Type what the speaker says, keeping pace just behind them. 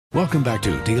Welcome back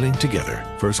to Dealing Together.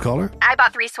 First caller? I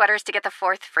bought 3 sweaters to get the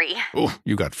 4th free. Oh,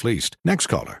 you got fleeced. Next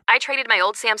caller? I traded my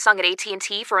old Samsung at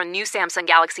AT&T for a new Samsung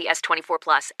Galaxy S24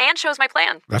 Plus and chose my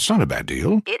plan. That's not a bad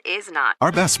deal. It is not.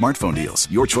 Our best smartphone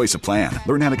deals. Your choice of plan.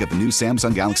 Learn how to get the new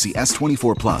Samsung Galaxy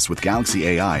S24 Plus with Galaxy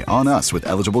AI on us with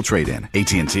eligible trade-in.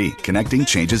 AT&T. Connecting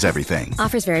changes everything.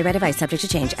 Offers vary by device. Subject to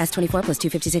change. S24 plus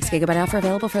 256 gigabyte offer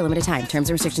available for a limited time. Terms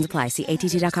and restrictions apply. See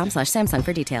att.com/Samsung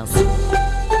for details.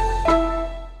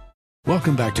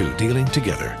 Welcome back to Dealing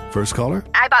Together. First caller?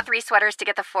 I bought 3 sweaters to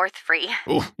get the 4th free.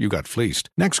 Oh, you got fleeced.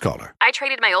 Next caller? I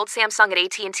traded my old Samsung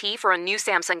at AT&T for a new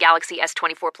Samsung Galaxy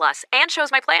S24 Plus and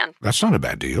chose my plan. That's not a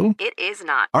bad deal. It is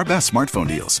not. Our best smartphone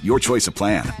deals. Your choice of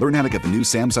plan. Learn how to get the new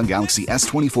Samsung Galaxy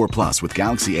S24 Plus with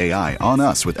Galaxy AI on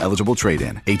us with eligible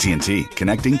trade-in. AT&T.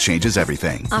 Connecting changes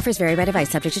everything. Offers vary by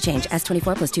device. Subject to change.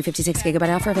 S24 plus 256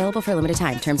 gigabyte offer available for a limited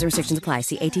time. Terms and restrictions apply.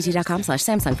 See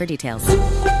att.com/Samsung for details.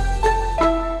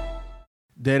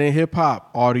 Dead in Hip Hop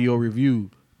audio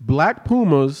review. Black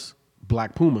Pumas.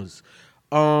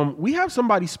 We have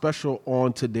somebody special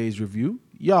on today's review.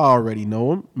 Y'all already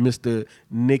know him, Mr.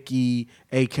 Nicky,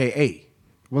 a.k.a.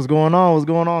 What's going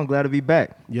on? Glad to be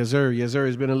back. Yes, sir.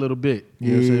 It's been a little bit. You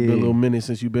know what I'm saying? It's been a little minute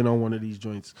since you've been on one of these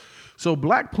joints. So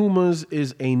Black Pumas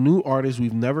is a new artist.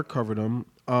 We've never covered him.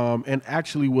 And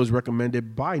actually was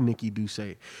recommended by Nicky Duce.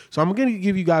 So I'm going to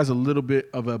give you guys a little bit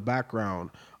of a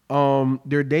background.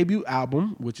 Their debut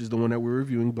album, which is the one that we're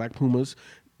reviewing, Black Pumas,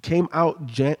 came out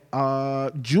June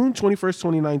 21st,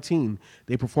 2019.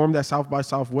 They performed at South by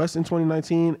Southwest in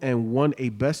 2019 and won a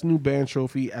Best New Band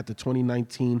trophy at the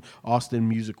 2019 Austin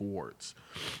Music Awards.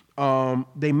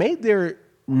 They made their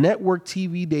network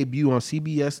TV debut on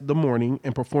CBS The Morning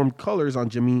and performed Colors on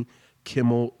Jimmy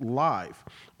Kimmel Live,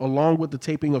 along with the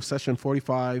taping of Session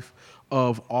 45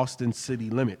 of Austin City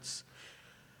Limits.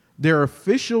 Their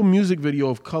official music video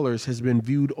of Colors has been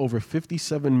viewed over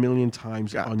 57 million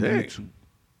times on YouTube.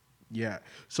 Yeah.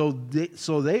 So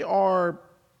they are,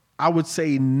 I would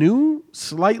say, new,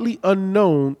 slightly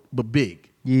unknown, but big.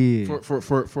 Yeah.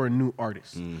 For a new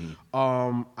artist.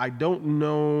 Mm-hmm. I don't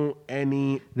know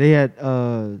any. They had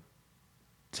 2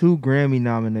 Grammy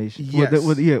nominations. Yes.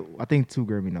 I think 2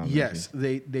 Grammy nominations. Yes,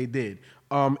 they did.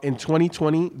 In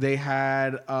 2020, they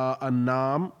had a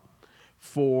nom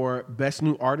for Best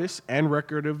New Artist and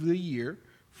Record of the Year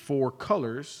for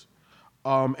Colors.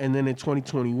 And then in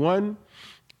 2021,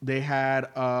 they had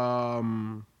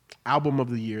Album of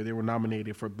the Year. They were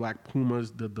nominated for Black Pumas,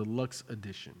 the Deluxe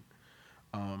Edition.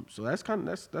 So that's kind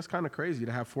of crazy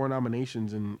to have 4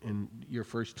 nominations in your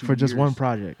first 2 years. For just one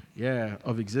project. Yeah,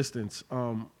 of existence,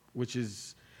 which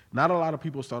is not a lot of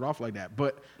people start off like that.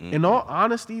 But in all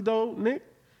honesty, though, Nick,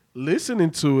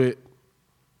 listening to it,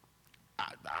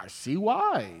 I see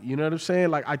why. You know what I'm saying?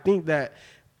 Like, I think that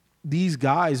these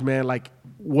guys, man, like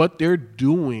what they're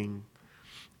doing,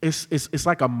 it's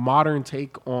like a modern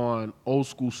take on old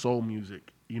school soul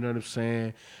music. You know what I'm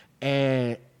saying?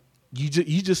 And you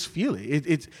just feel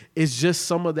it. It's just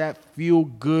some of that feel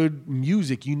good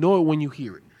music. You know it when you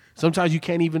hear it. Sometimes you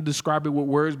can't even describe it with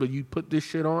words, but you put this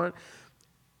shit on.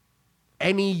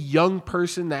 Any young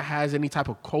person that has any type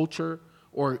of culture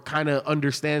or kind of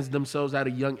understands themselves at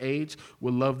a young age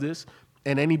will love this.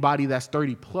 And anybody that's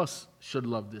 30 plus should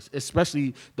love this,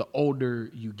 especially the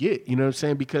older you get. You know what I'm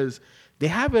saying? Because they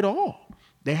have it all.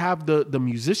 They have the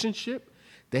musicianship.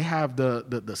 They have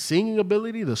the singing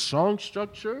ability, the song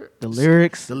structure. The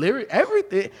lyrics,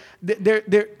 everything.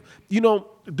 They're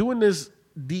doing this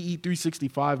DE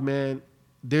 365, man,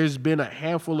 there's been a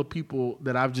handful of people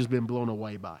that I've just been blown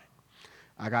away by.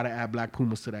 I got to add Black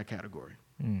Pumas to that category.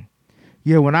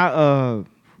 Yeah, when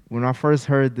I first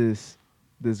heard this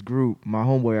group, my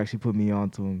homeboy actually put me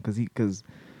on to him because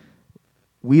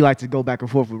we like to go back and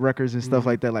forth with records and stuff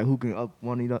like that, like who can up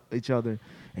one each other.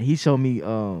 And he showed me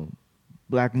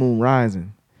Black Moon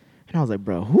Rising, and I was like,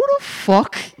 bro, who the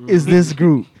fuck is this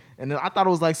group? And then I thought it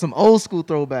was like some old school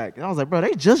throwback, and I was like, bro,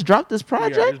 they just dropped this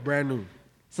project. Yeah, it's brand new.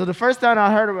 So the first time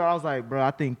I heard about it, I was like, bro, I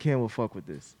think Ken will fuck with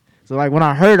this. So like when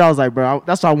I heard it, I was like, bro,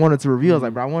 that's what I wanted to review. I was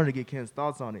like, bro, I wanted to get Ken's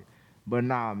thoughts on it. But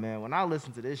nah, man, when I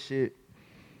listened to this shit,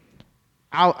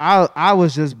 I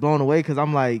was just blown away because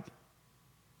I'm like,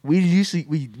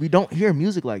 we don't hear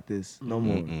music like this no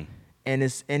more. And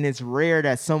it's rare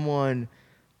that someone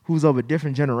who's of a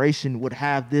different generation would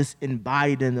have this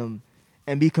embodied in them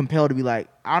and be compelled to be like,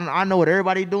 I know what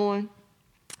everybody doing.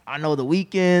 I know The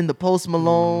Weeknd, the Post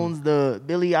Malones, the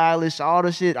Billie Eilish, all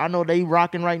the shit. I know they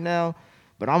rocking right now,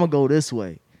 but I'm gonna go this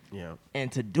way. Yeah.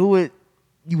 And to do it,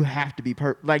 you have to be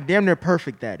damn near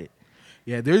perfect at it.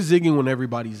 Yeah, they're zigging when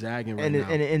everybody's zagging right now.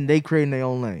 And they creating their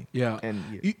own lane. Yeah. And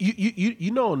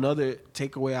You know another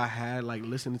takeaway I had, like,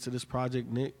 listening to this project,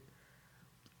 Nick?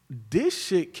 This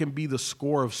shit can be the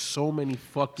score of so many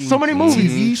fucking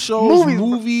movies. TV shows,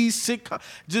 movies, sitcoms,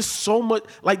 just so much.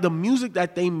 Like, the music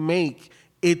that they make,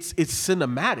 it's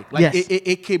cinematic. Like, yes.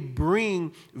 it could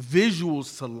bring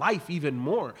visuals to life even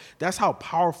more. That's how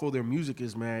powerful their music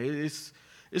is, man.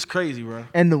 It's crazy, bro.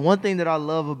 And the one thing that I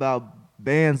love about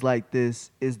bands like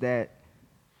this is that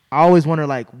I always wonder,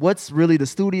 like, what's really the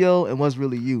studio and what's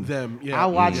really you. Them, yeah. I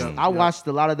watched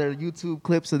a lot of their YouTube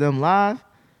clips of them live,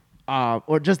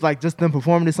 or just them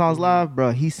performing the songs live.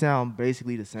 Bro, he sound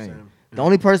basically the same. The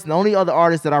only other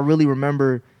artist that I really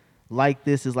remember like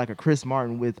this is like a Chris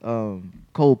Martin with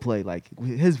Coldplay. Like,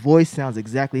 his voice sounds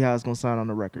exactly how it's gonna sound on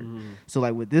the record. So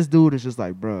like with this dude, it's just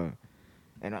like, bro.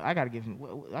 And I gotta give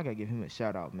him a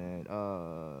shout out, man.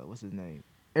 What's his name?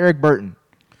 Eric Burton.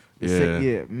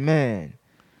 Yeah, man.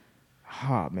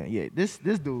 Oh man, yeah. This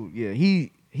dude, yeah,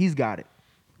 he's got it.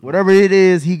 Whatever it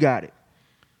is, he got it.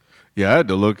 Yeah, I had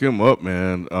to look him up,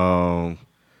 man. And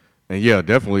yeah,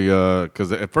 definitely.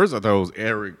 Because at first I thought it was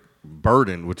Eric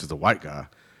Burden, which is a white guy,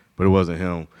 but it wasn't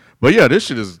him. But yeah, this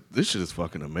shit is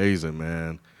fucking amazing,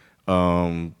 man.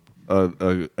 An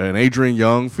Adrian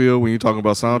Young feel when you're talking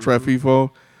about soundtrack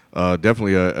FIFO.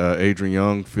 Definitely a Adrian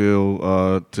Young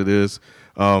feel to this.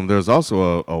 There's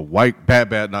also a white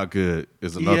Bad Not Good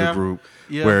is another group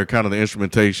where kind of the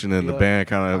instrumentation and the band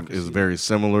kind of is very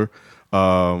similar.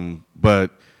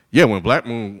 But yeah, when Black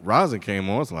Moon Rising came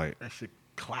on, it's like that shit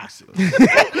classic. God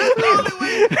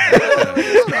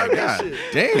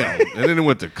damn. And then it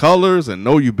went to Colors and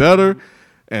Know You Better.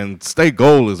 And Stay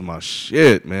Gold is my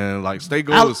shit, man. Like, Stay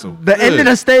Gold is so the good. ending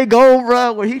of Stay Gold,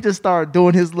 bro, where he just started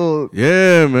doing his little.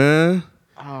 Yeah, man.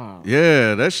 Oh.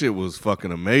 Yeah, that shit was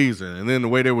fucking amazing. And then the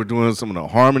way they were doing some of the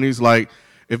harmonies, like,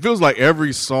 it feels like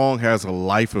every song has a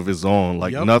life of its own.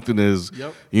 Like, nothing is,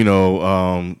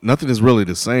 nothing is really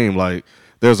the same. Like,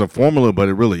 there's a formula, but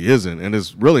it really isn't. And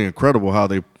it's really incredible how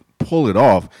they pull it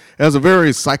off. It has a very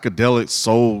psychedelic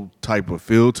soul type of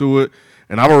feel to it.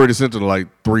 And I've already sent it to like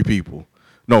 4 people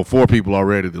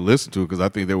already to listen to it because I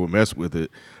think they would mess with it.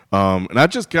 And I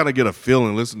just kind of get a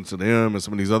feeling listening to them and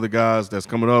some of these other guys that's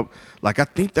coming up. Like, I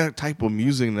think that type of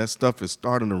music and that stuff is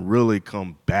starting to really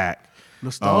come back.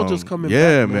 Nostalgia's coming back,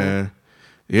 yeah, man.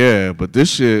 Yeah, but this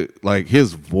shit, like,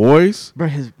 his voice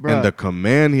and the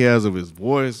command he has of his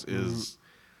voice is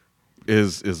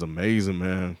amazing,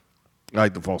 man.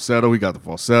 Like the falsetto, he got the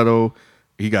falsetto.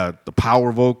 He got the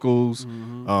power vocals. He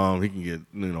can get,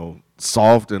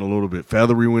 soft and a little bit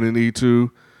feathery when it need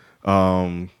to.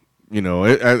 I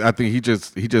think he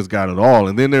just got it all.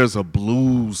 And then there's a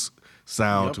blues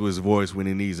sound to his voice when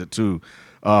he needs it too.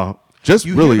 Just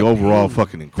really overall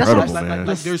fucking incredible, man.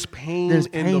 Like there's pain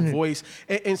in the voice.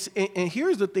 And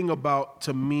here's the thing about,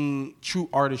 to me, true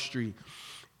artistry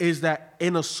is that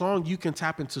in a song you can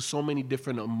tap into so many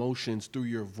different emotions through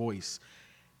your voice.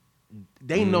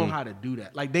 They know how to do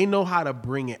that. Like, they know how to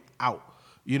bring it out.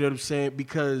 You know what I'm saying?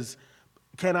 Because,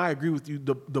 Ken, I agree with you.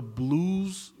 The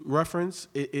blues reference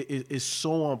is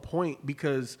so on point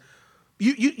because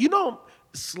you know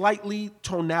slightly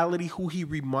tonality who he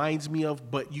reminds me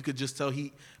of, but you could just tell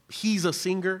he's a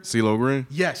singer. CeeLo Green?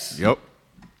 Yes. Yep.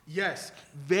 Yes.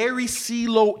 Very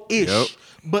CeeLo-ish. Yep.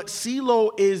 But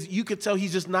CeeLo is, you could tell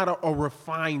he's just not a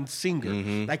refined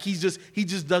singer. Like, he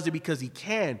just does it because he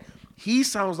can. He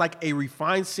sounds like a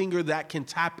refined singer that can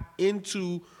tap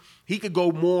into. He could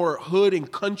go more hood and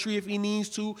country if he needs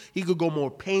to. He could go more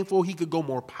painful. He could go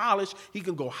more polished. He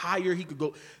could go higher. He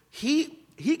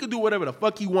could do whatever the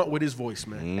fuck he want with his voice,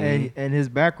 man. And his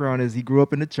background is he grew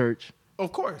up in the church.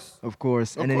 Of course.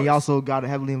 And then he also got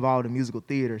heavily involved in musical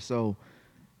theater. So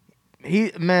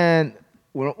when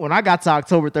I got to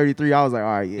October 33, I was like, all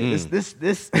right, yeah,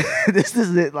 this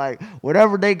is it. Like,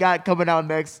 whatever they got coming out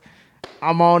next,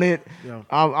 I'm on it.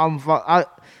 Yeah.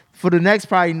 For the next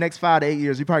 5 to 8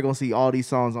 years, you're probably gonna see all these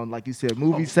songs on, like you said,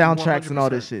 movie soundtracks 100%. And all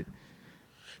this shit.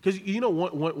 Because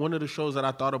one of the shows that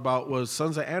I thought about was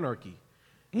Sons of Anarchy.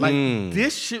 Like,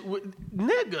 this shit would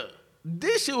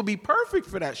would be perfect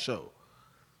for that show.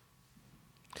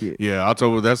 Yeah,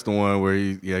 October. That's the one where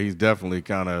he's definitely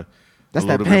kind of. That's a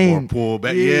that little pain. bit more pulled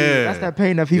back. Yeah, that's that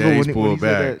pain that people he's when pulled he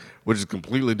said back, that. which is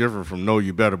completely different from Know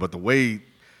You Better. But the way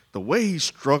he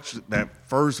structured that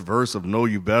first verse of Know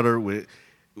You Better with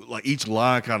like each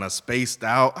line kind of spaced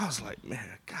out, I was like, man,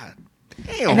 god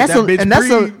damn. And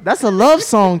that's a love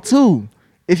song too.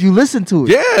 If you listen to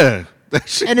it, yeah. That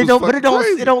shit and it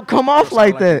don't come off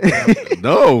like that.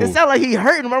 No, it sounds like he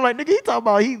hurting him. I'm like, nigga, he talking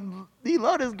about he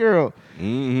love this girl.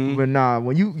 But nah,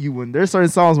 when there's certain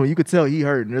songs when you could tell he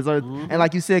hurt, and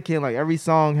like you said, Ken, like every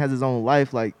song has its own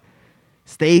life. Like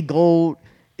Stay Gold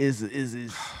is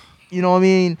you know what I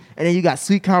mean? And then you got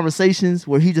Sweet Conversations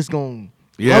where he just gonna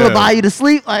lullaby you to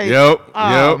sleep. Like,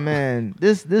 man,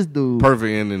 this dude.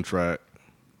 Perfect ending track.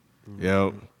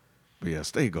 Yep. But yeah,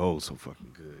 Stay Gold so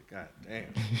fucking good. God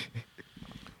damn.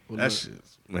 That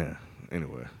shit's, man.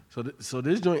 Anyway. So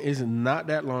this joint is not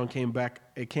that long.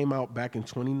 It came out back in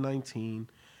 2019.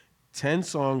 10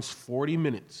 songs, 40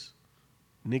 minutes.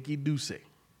 Nikki Duce.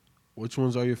 Which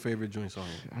ones are your favorite joints on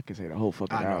here? I can say the whole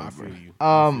fucking album. I feel you.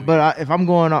 If I'm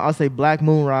going on, I'll say Black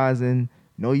Moon Rising,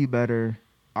 Know You Better,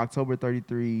 October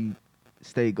 33,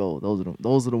 Stay Gold.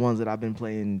 Those are the ones that I've been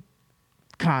playing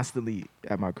constantly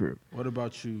at my crib. What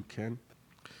about you, Ken?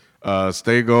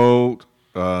 Stay Gold,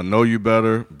 Know You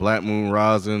Better, Black Moon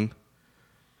Rising,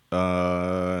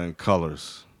 and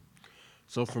Colors.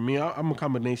 So for me, I'm a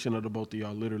combination of the both of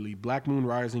y'all, literally. Black Moon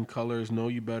Rising, Colors, Know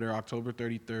You Better, October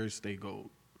 33rd, Stay Gold.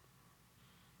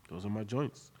 Those are my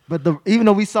joints. But even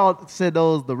though we said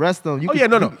those, the rest of them, you could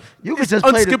just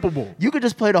unskippable. You could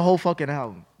just play the whole fucking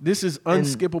album. This is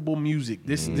unskippable music.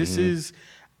 This is,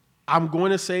 I'm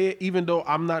going to say it, even though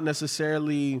I'm not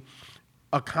necessarily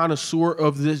a connoisseur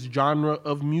of this genre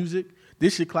of music.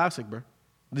 This shit classic, bro.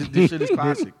 This shit is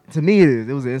classic. To me, it is.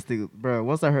 It was an instant, bro.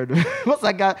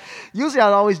 Usually I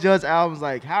always judge albums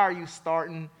like, how are you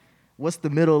starting? What's the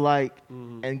middle like?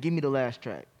 And give me the last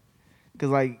track. Because,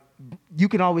 like, you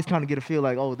can always kind of get a feel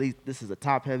like, oh, this is a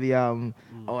top-heavy album.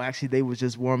 Oh, actually, they was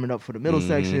just warming up for the middle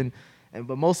section.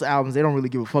 But most albums, they don't really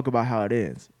give a fuck about how it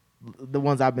ends. The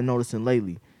ones I've been noticing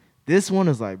lately. This one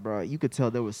is like, bro, you could tell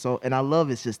there was and I love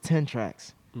it's just 10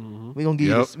 tracks. We gonna give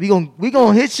you this, we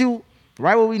gonna hit you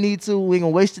right where we need to. We ain't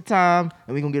gonna waste your time,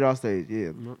 and we gonna get off stage.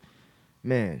 Yeah,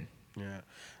 man. Yeah.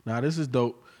 Now this is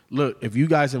dope. Look, if you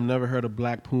guys have never heard of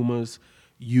Black Pumas,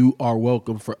 you are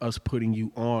welcome for us putting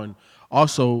you on.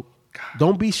 Also,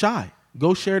 don't be shy.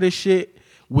 Go share this shit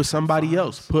with somebody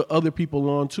else. Put other people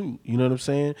on too. You know what I'm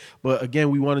saying? But again,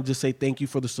 we want to just say thank you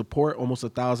for the support. Almost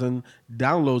 1,000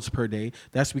 downloads per day.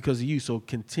 That's because of you. So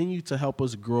continue to help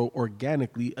us grow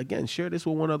organically. Again, share this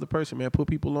with one other person, man. Put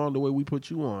people on the way we put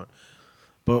you on.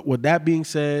 But with that being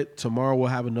said, tomorrow we'll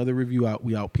have another review out.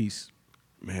 We out. Peace.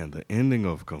 Man, the ending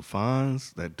of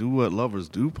Confines, that Do What Lovers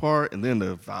Do part, and then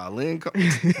the violin.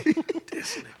 This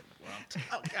nigga.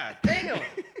 Oh, God damn.